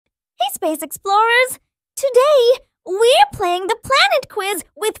Space Explorers! Today, we're playing the planet quiz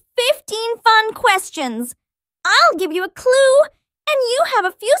with 15 fun questions. I'll give you a clue, and you have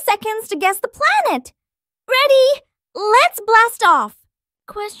a few seconds to guess the planet. Ready? Let's blast off.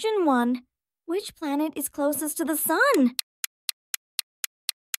 Question 1. Which planet is closest to the Sun?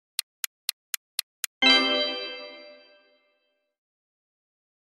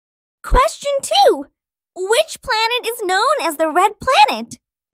 Question 2. Which planet is known as the Red Planet?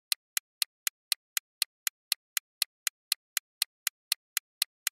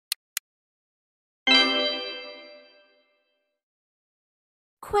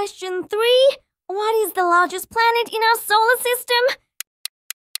 Question 3. What is the largest planet in our solar system?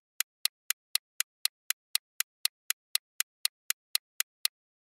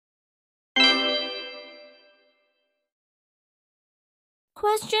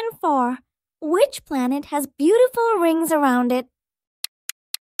 Question 4. Which planet has beautiful rings around it?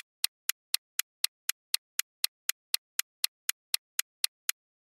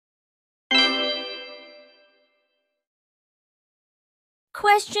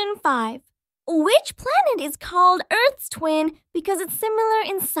 Question 5. Which planet is called Earth's twin because it's similar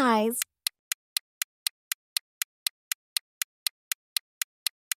in size?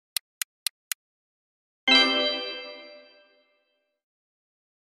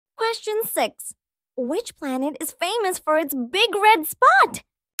 Question 6. Which planet is famous for its big red spot?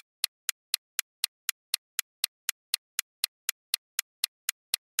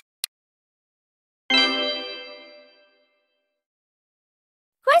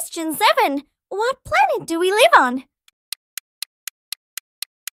 Question 7. What planet do we live on?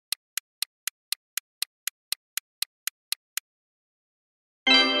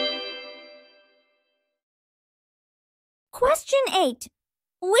 Question 8.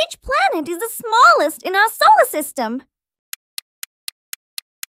 Which planet is the smallest in our solar system?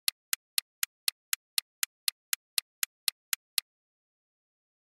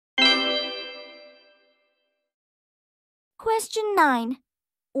 Question 9.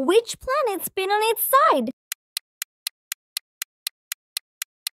 Which planet spin on its side?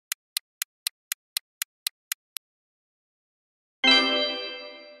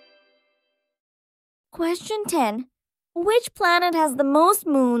 Question 10. Which planet has the most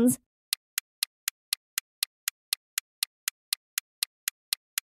moons?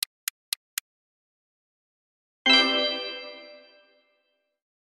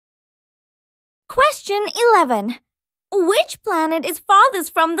 Question 11. Which planet is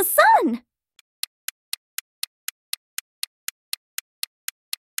farthest from the Sun?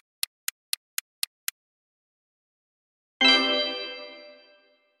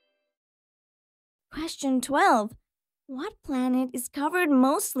 Question 12. What planet is covered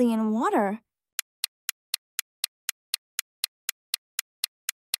mostly in water?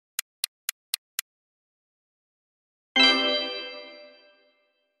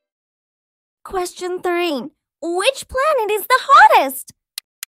 Question 13. Which planet is the hottest?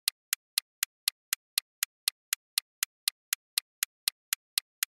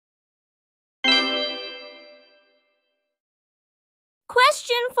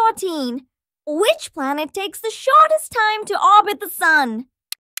 Question 14. Which planet takes the shortest time to orbit the Sun?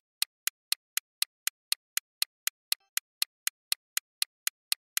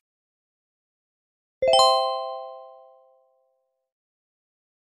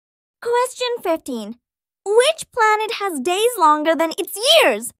 Question 15. Which planet has days longer than its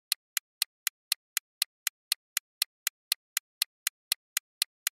years?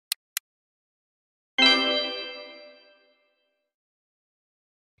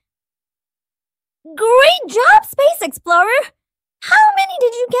 Great job, Space Explorer! How many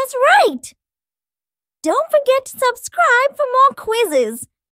did you guess right? Don't forget to subscribe for more quizzes.